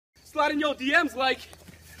slide in your DMs like.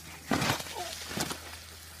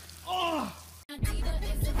 Oh.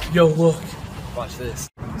 Yo, look. Watch this.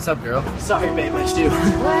 What's up, girl? Sorry, babe, missed you.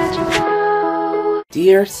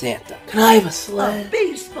 Dear Santa, can I have a sled? A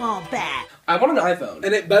baseball bat. I want an iPhone.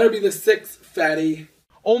 And it better be the 6, fatty.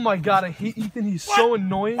 Oh my god, I hate Ethan. He's so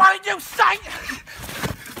annoying. Why did you say?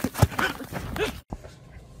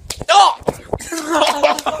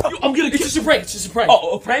 I'm gonna. It's just a prank. It's just a prank.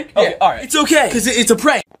 Oh, a prank? Okay, Yeah, alright. It's okay. Because it's a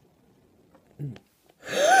prank.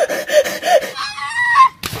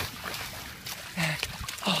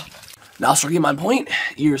 Now, start getting my point.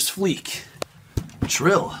 Ears fleek.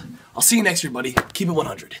 Trill. I'll see you next year, buddy. Keep it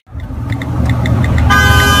 100.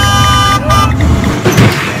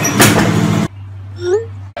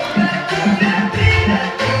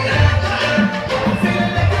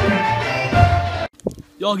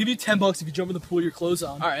 Yo, I'll give you $10 if you jump in the pool with your clothes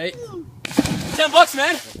on. Alright. $10,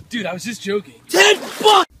 man! Dude, I was just joking.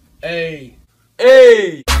 $10! Hey.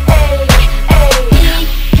 Hey!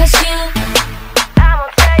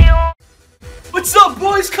 What's up,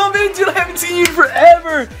 boys? Come in, dude. I haven't seen you in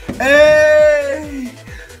forever. Hey!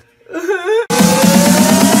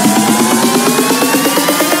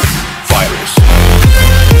 Virus.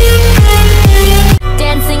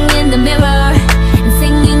 Dancing in the mirror and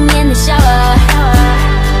singing in the shower.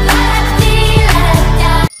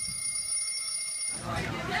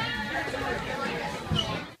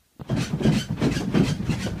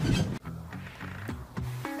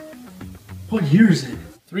 What year is it?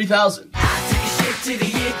 3000.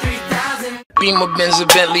 Beamer, Benz, a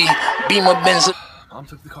Bentley. Beamer, Benz, a... Mom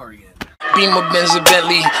took the car again. Beamer, Benz, a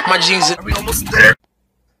Bentley. My jeans are... Are we almost there?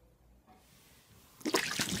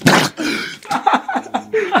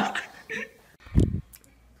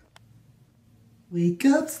 Wake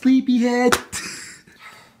up, sleepyhead.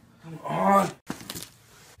 Come on.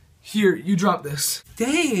 Here, you drop this.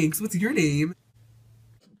 Thanks. What's your name?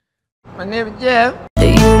 My name is Jeff.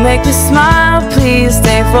 You make me smile, please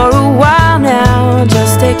stay for a while now.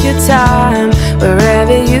 Just take your time,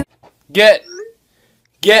 wherever you... Get.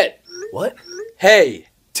 What? Hey.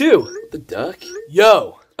 2. The duck?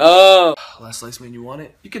 Yo. Oh. Last slice, man, you want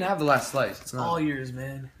it? You can have the last slice. It's not All yours,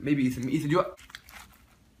 man. Maybe Ethan. Ethan, you.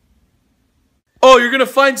 Oh, you're gonna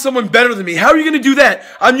find someone better than me. How are you gonna do that?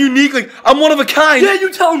 I'm unique, like, I'm one of a kind. Yeah,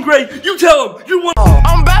 you tell him, Gray. You tell him. You're one.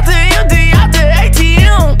 I'm about to empty out the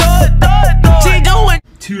ATM. She doing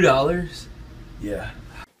 $2? Yeah.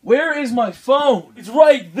 Where is my phone? It's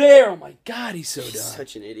right there. Oh my god, he's so dumb.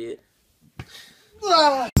 Such an idiot.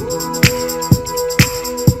 Ah.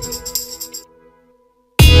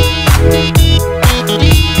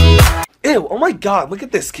 Ew, oh my god, look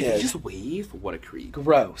at this kid. Just wave? What a creep.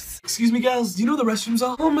 Gross. Excuse me, guys, do you know where the restrooms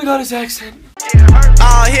are? Oh my god, his accent.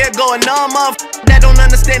 here going numb off. That don't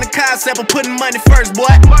understand the concept of putting money first, boy.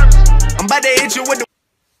 I'm about to hit you with the...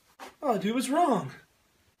 Oh, dude, what's wrong?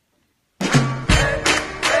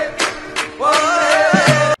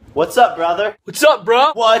 What's up, brother? What's up,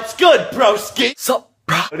 bro? What's good, broski? What's up,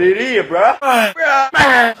 bro? What it is, bro?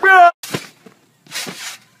 Bro.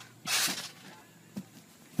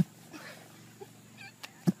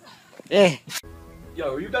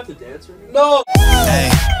 Yo, are you about to dance or anything? No! Hey,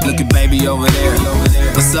 look at baby over there.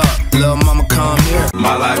 What's up, little mama, come here.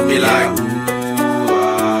 My life be like,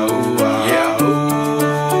 yeah.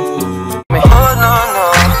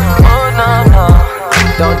 Oh no,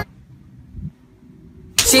 don't.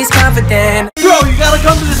 She's confident. Bro, you gotta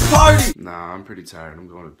come to this party! Nah, I'm pretty tired. I'm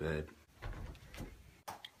going to bed.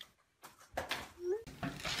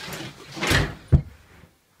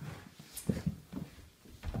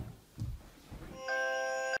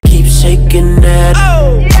 Keep shaking that.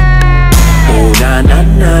 Oh, na na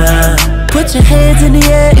na. Put your hands in the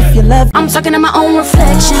air if you love me. I'm talking to my own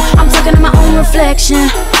reflection. I'm talking to my own reflection.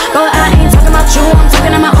 But I ain't talking about you. I'm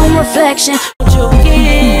talking to my own reflection. What you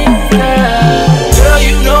give, girl,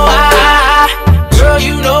 you know girl,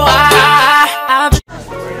 you know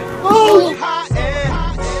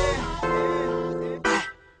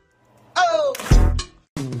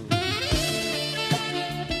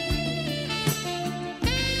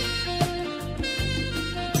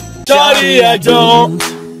Daddy, I don't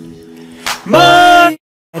mind.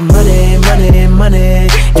 money, money, money,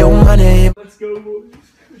 your money. Let's go, boys.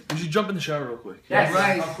 We should jump in the shower real quick. Yes,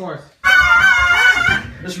 right. Of course.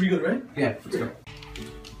 This should be good, right? Yeah, let's go.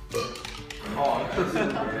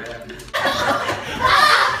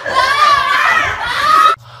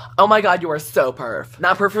 Oh my god, you are so perf.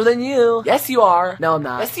 Not perfer than you. Yes, you are. No, I'm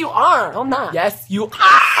not. Yes, you are. No, I'm not. Yes, you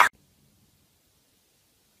are.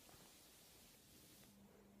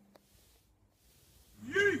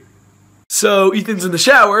 So, Ethan's in the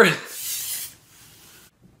shower.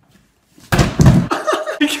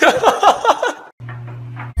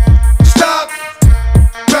 Stop,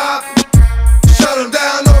 drop, shut them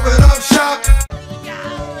down, open up shop.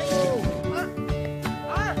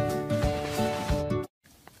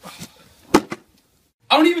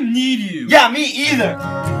 I don't even need you. Yeah, me either.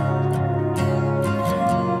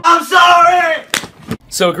 I'm sorry.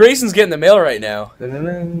 So Grayson's getting the mail right now.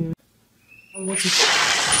 Can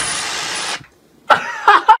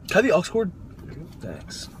I have the aux cord?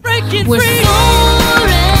 Thanks. We're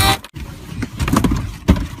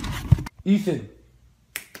Ethan.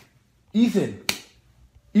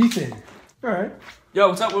 Alright. Yo,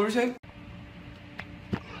 what's up? What were you saying?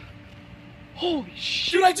 Holy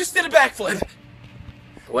shit, I just did a backflip.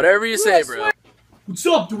 Whatever you say, bro. What's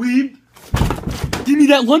up, dweeb? Give me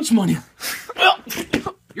that lunch money.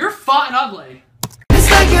 You're fat and ugly.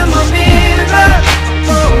 It's like I'm a mirror.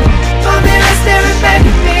 My mirror staring back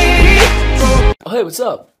at me. Oh, hey, what's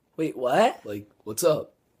up? Wait, what? Like, what's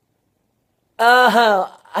up?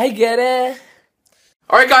 I get it.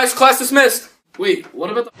 Alright, guys, class dismissed. Wait, what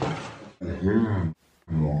about the...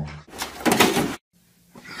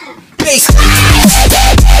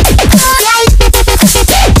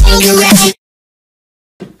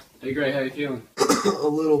 Hey, Gray, how you feeling? A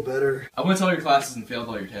little better. I went to all your classes and failed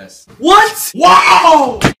all your tests. What?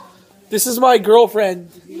 Wow! This is my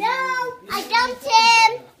girlfriend. No, I dumped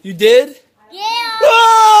him. You did?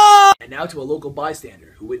 Yeah. And now to a local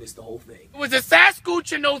bystander who witnessed the whole thing. It was a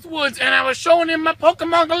Sasquatch in those woods, and I was showing him my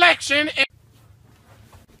Pokemon collection. And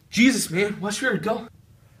Jesus, man, why should we go?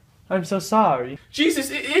 I'm so sorry. Jesus,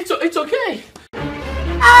 it's okay.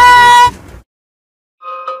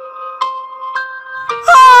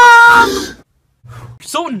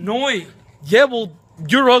 So annoying. Yeah, well,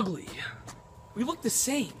 you're ugly. We look the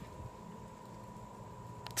same.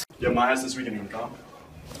 Yeah, my house this weekend, you wanna come?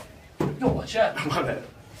 Yo, watch out. My bad.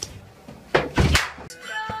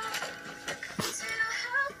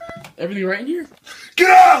 Everything right in here? Get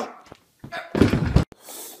out!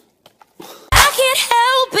 I can't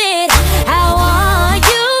help it. I want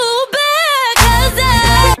you back 'cause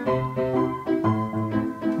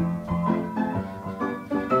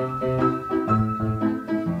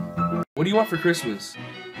What do you want for Christmas?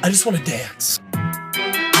 I just want to dance.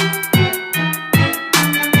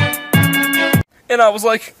 And I was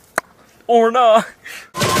like, or not.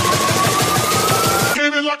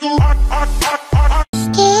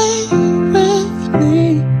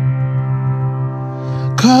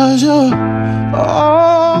 Cause you're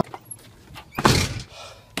all...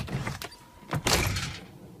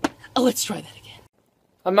 Let's try that again.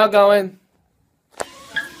 I'm not going.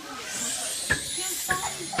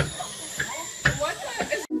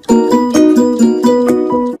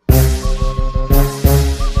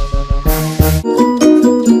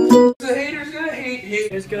 The haters gonna hate,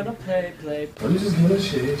 haters gonna play. I'm just gonna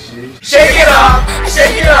shake. Shake it off!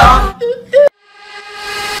 Shake it off!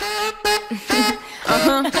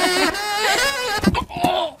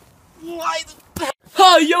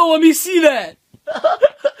 Oh, yo, let me see that.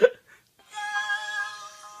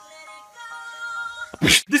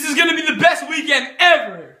 This is gonna be the best weekend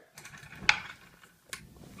ever.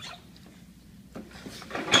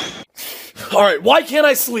 All right, why can't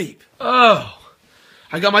I sleep? Oh,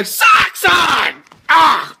 I got my socks on.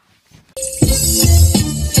 Ah.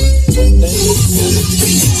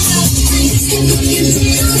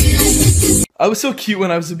 I was so cute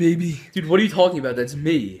when I was a baby. Dude, what are you talking about? That's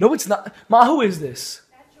me. No, it's not. Ma, who is this?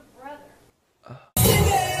 That's your brother.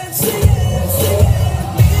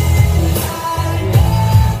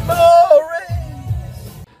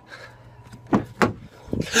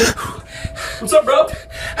 What's up, bro?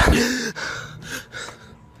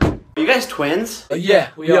 Are you guys twins? Yeah,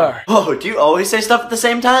 we are. Oh, do you always say stuff at the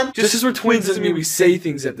same time? Just because we're twins doesn't mean we say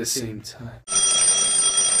things at the same time.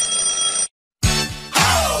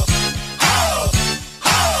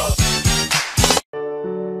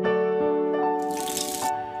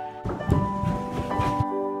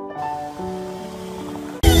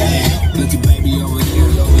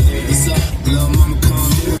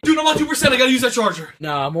 Dude, I'm on 2%. I gotta use that charger.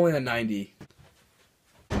 Nah, I'm only on 90.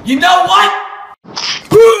 You know what?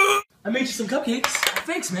 I made you some cupcakes.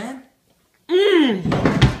 Thanks, man.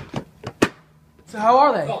 So how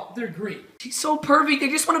are they? Oh, they're great. She's so perfect. I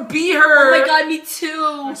just want to be her. Oh my god, me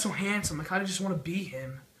too. He's so handsome. I kind of just want to be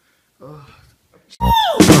him. Ugh.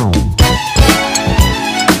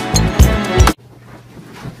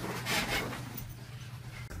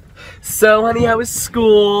 So, honey, how was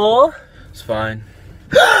school? It's fine.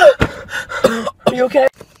 Are you okay?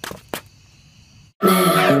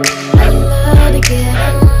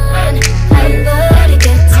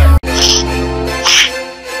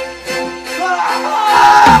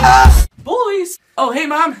 Hey,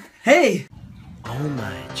 Mom. Hey. Oh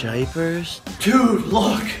my Japers. Dude,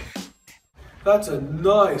 look. That's a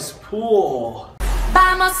nice pool.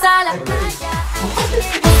 Vamos a la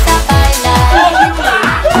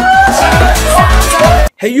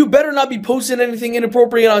Hey, you better not be posting anything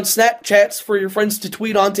inappropriate on Snapchats for your friends to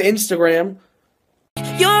tweet onto Instagram.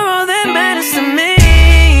 You're all that matters to me.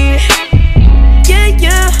 Yeah,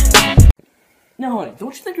 yeah. Now, honey,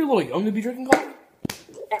 don't you think you're a little young to be drinking coffee?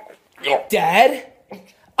 Dad,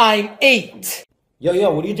 I'm 8. Yo,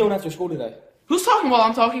 what are you doing after school today? Who's talking while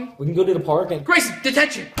I'm talking? We can go to the park and... Grayson,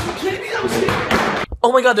 detention!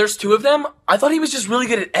 Oh my god, there's 2 of them? I thought he was just really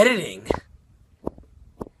good at editing.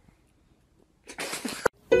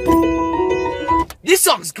 This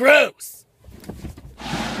song's gross!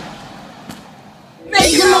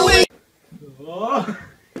 Making my way!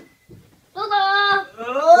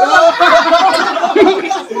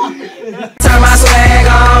 Turn my swag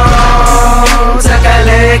on. Took a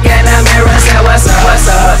look in the mirror, said what's up, what's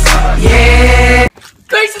up? Yeah.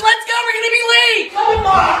 Grayson, let's go, we're gonna be late! Come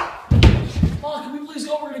on! Mom, can we please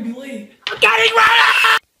go? We're gonna be late. I'm getting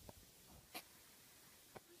ready!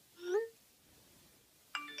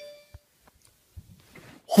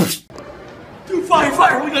 Dude,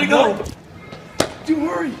 fire, we gotta go! Dude,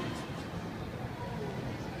 hurry!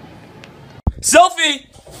 Selfie!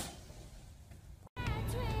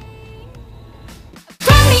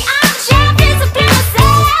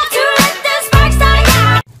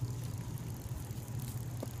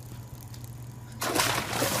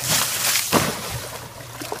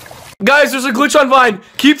 Guys, there's a glitch on Vine.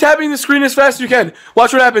 Keep tapping the screen as fast as you can.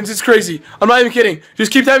 Watch what happens. It's crazy. I'm not even kidding.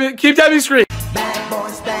 Just keep tapping the screen.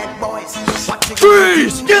 Bad boys.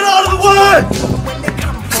 Freeze! Get out of the way!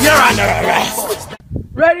 You're under arrest.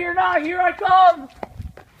 Ready or not, here I come.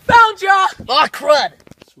 Found ya. Aw, crud.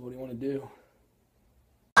 So what do you want to do?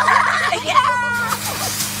 Yeah.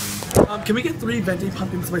 Can we get 3 venti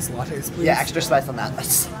pumpkin spice lattes, please? Yeah, extra spice on that.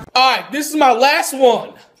 Alright, this is my last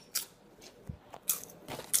one.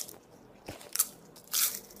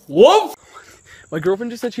 Whoa! My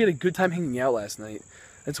girlfriend just said she had a good time hanging out last night.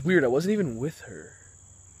 That's weird. I wasn't even with her.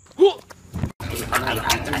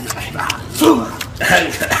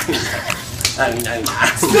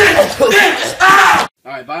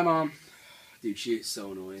 Alright, bye, Mom. Dude, she is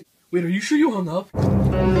so annoying. Wait, are you sure you hung up?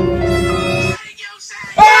 And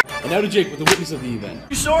now to Jake with the witness of the event.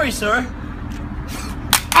 You're sorry, sir.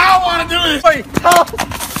 I don't want to do this! Wait, help!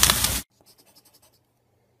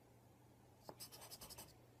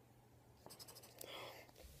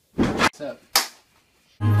 What's up?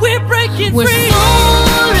 We're breaking free.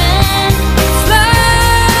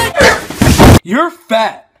 You're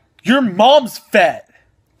fat. Your mom's fat.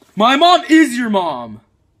 My mom is your mom.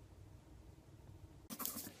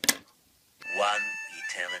 One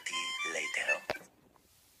eternity later.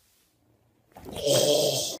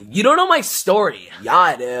 You don't know my story. Yeah,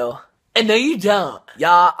 I do. And no, you don't.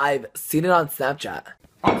 Yeah, I've seen it on Snapchat.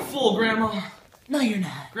 I'm full, Grandma. No, you're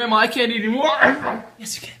not. Grandma, I can't eat anymore.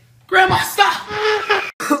 Yes, you can. Grandma, stop!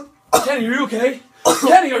 Kenny, are you okay?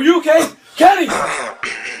 Kenny, are you okay? Kenny!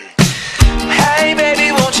 Hey,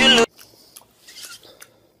 baby, won't you look?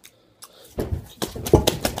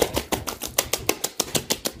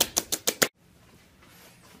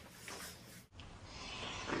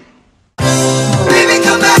 Baby,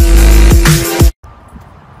 come back.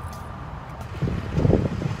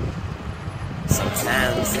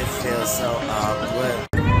 Sometimes it feels so awkward.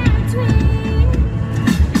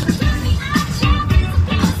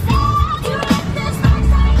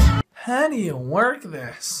 How do you work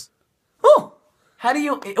this? Oh, how do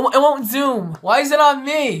you? It won't zoom. Why is it on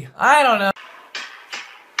me? I don't know.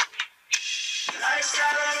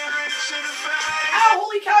 Ow,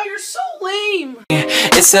 holy cow, you're so lame!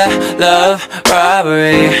 It's a love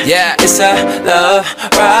robbery. Yeah, it's a love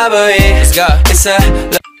robbery. Let's go. It's a.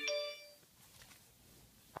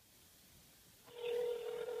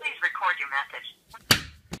 Please record your message.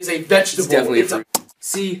 It's a vegetable. It's definitely it's a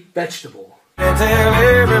C vegetable. Tell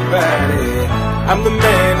everybody, I'm the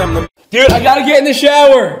man, Dude, I gotta get in the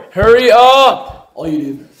shower! Hurry up! All you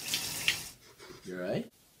do. You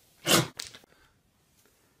alright?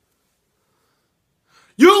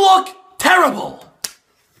 You look terrible!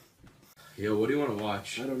 Yo, what do you want to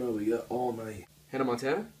watch? I don't know, we got all night. Hannah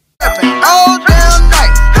Montana? all damn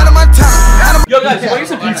night. Out of my time. Yo guys, want to get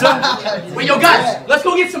some pizza? Wait, yo guys, let's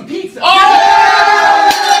go get some pizza! Oh!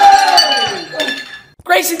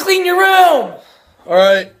 Grayson, clean your room!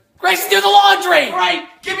 Alright. Grayson, do the laundry! Alright,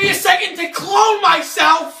 give me a second to clone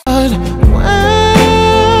myself!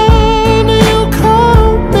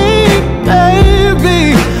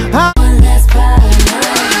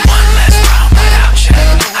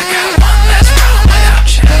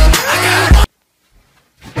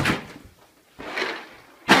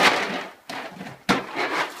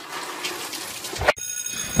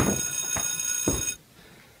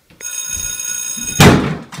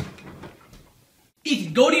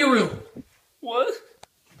 go to your room. What?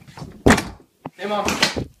 Hey, Mom,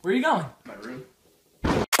 where are you going? My room.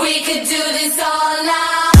 We could do this all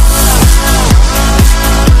night.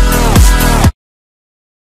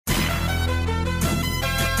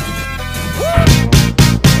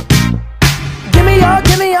 Give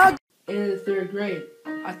me your. In the 3rd grade,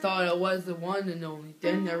 I thought I was the one and only.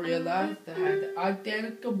 Then I realized I had the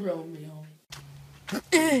identical Romeo.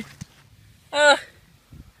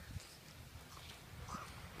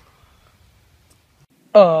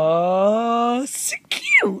 So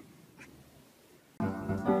cute.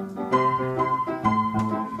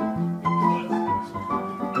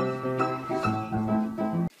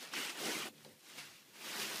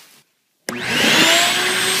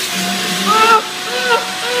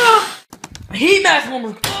 I hate math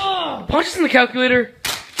homework. Punch this in the calculator.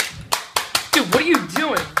 Dude, what are you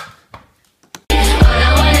doing?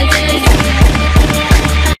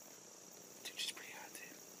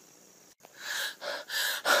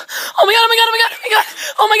 Oh my god, oh my god, oh my god,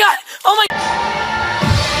 oh my god, oh my god, oh my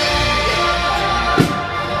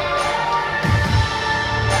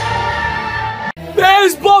god. Man,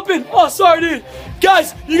 it's bumping. Oh, sorry, dude.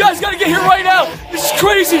 Guys, you guys gotta get here right now. This is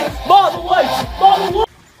crazy. Mom, the lights. Mom, the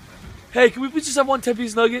lights. Hey, can we please just have one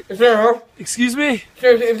 10-piece nugget? Sure. Excuse me?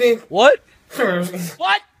 Sure, 15. What? Sure.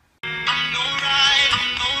 What?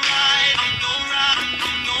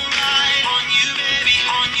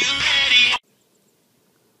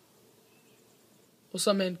 What's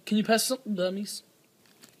up, man? Can you pass something, dummies?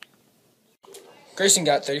 Grayson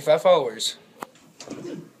got 35 followers.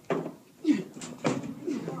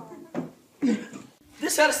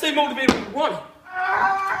 This had to stay motivated when running.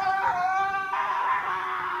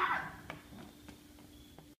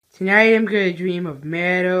 Tonight I'm gonna dream of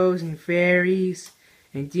meadows and fairies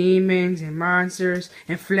and demons and monsters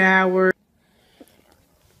and flowers.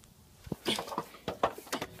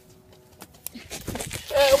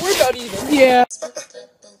 We're about even. Yeah.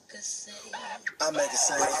 I make it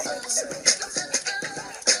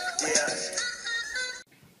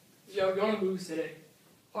Yo, we're going to movies today.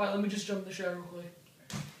 Alright, let me just jump in the shower real quick.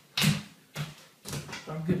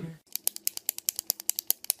 I'm good, man.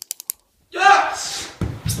 Yes!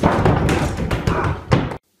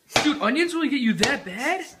 Dude, onions really get you that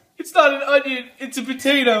bad? It's not an onion, it's a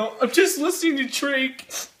potato. I'm just listening to Drake.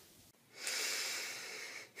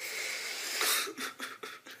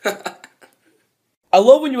 I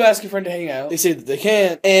love when you ask your friend to hang out. They say that they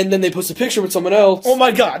can't, and then they post a picture with someone else. Oh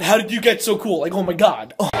my god, how did you get so cool? Like, oh my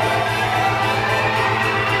god. Oh.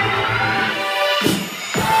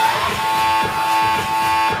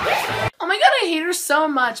 Oh my god, I hate her so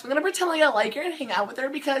much. I'm gonna pretend like I like her and hang out with her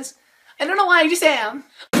because I don't know why, I just am.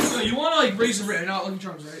 So you wanna like raise the rate, not Lucky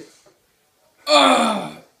Charms, right?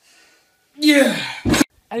 Yeah.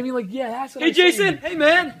 I mean, like, yeah, that's what Hey, Jason! Hey,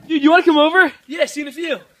 man! Dude, you wanna come over? Yeah, seen a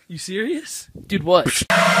few. You serious? Dude, what?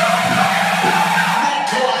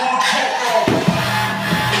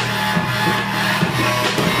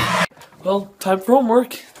 Well, time for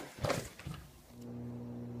homework.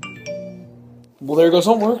 Well, there goes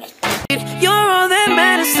homework. You're all that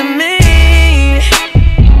matters to me.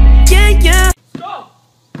 Yeah, yeah. Let's go!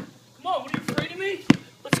 Come on, what are you afraid of me?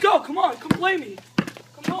 Let's go, come on, come play me.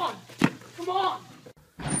 Come on, come on.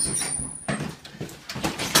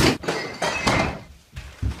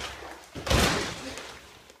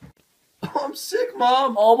 Oh, I'm sick,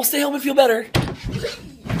 Mom. Oh, we'll stay home and feel better.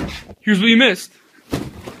 Here's what you missed.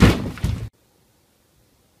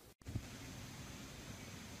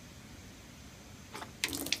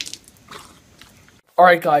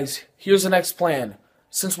 Alright, guys, here's the next plan.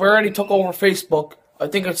 Since we already took over Facebook, I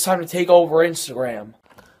think it's time to take over Instagram.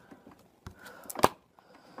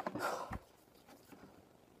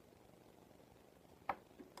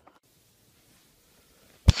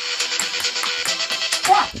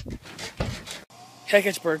 Can't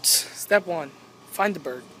catch birds. Step 1, find the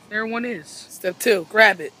bird. There one is. Step 2,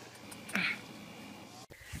 grab it.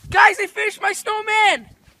 Guys, I fished my snowman!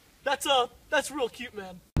 That's real cute,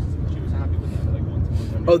 man.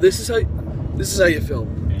 Oh, this is how you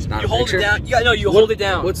film. It's not you a hold picture. it down. Yeah, no, you hold it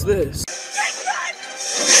down. What's this?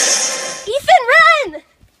 Ethan, run!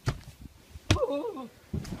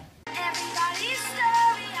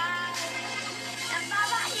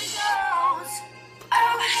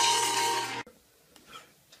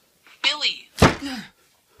 Billy!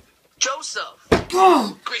 Joseph!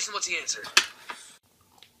 Grayson, what's the answer?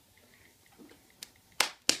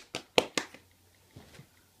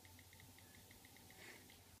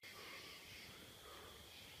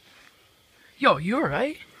 Yo, you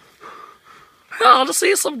alright? I'll just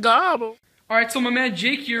say some gobble. Alright, so my man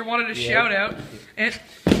Jake here wanted a shout out, and...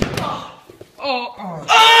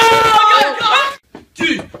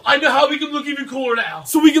 Dude, I know how we can look even cooler now.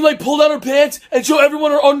 So we can like pull down our pants and show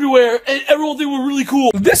everyone our underwear and everyone will think we're really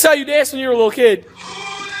cool. This is how you dance when you're a little kid.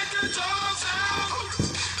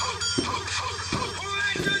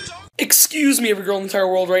 Excuse me, every girl in the entire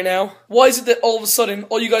world right now. Why is it that all of a sudden,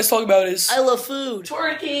 all you guys talk about is I love food.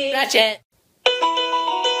 Twerking. That's it.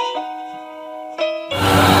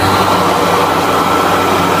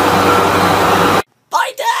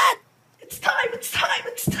 Hi, Dad! It's time, it's time,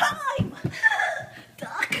 it's time!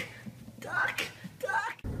 Duck, duck,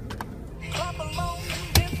 duck. Clap along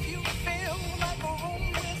if you feel like a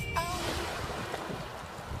room without.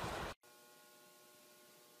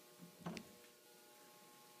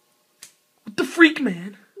 what the freak,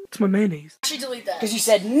 man? It's my mayonnaise. Actually, delete that. Because you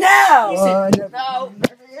said no! You said no.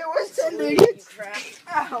 It was tender, you crap.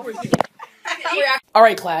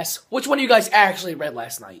 Alright, class. Which one of you guys actually read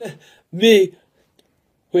last night? Me.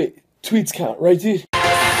 Wait, tweets count, right, dude?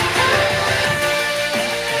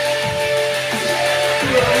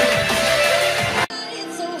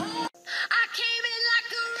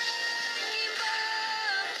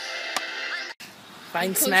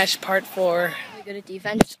 Fine Smash Part 4. You're good at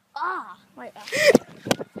defense. Ah, my God.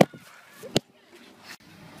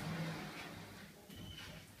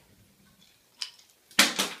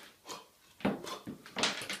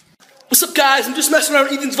 What's up, guys? I'm just messing around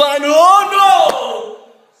with Ethan's Vine. Oh, no!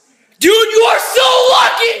 Dude, you are so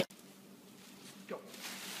lucky!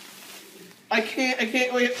 I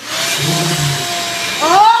can't, wait.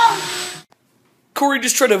 Ah! Corey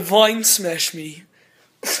just tried to Vine smash me.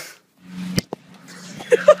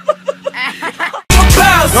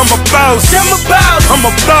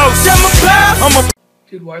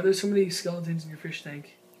 Dude, why are there so many skeletons in your fish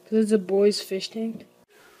tank? Because it's a boy's fish tank.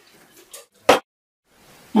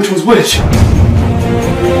 Which was which?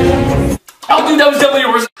 Oh, dude, that was definitely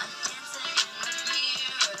yours.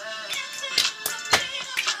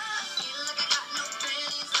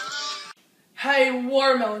 Hey,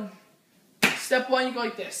 watermelon. Step one, you go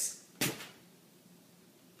like this.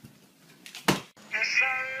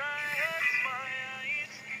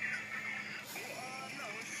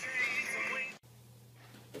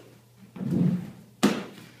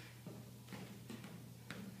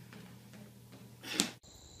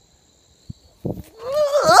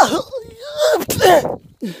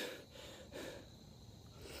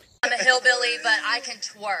 I'm a hillbilly, but I can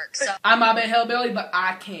twerk. So I'm not a hillbilly, but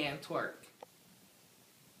I can twerk.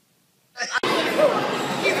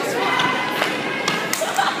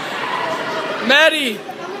 Maddie!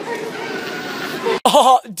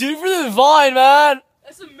 Oh, dude, for the Vine, man!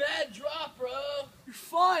 That's a mad drop, bro. You're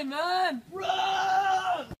fine, man!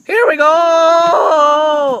 Here we go!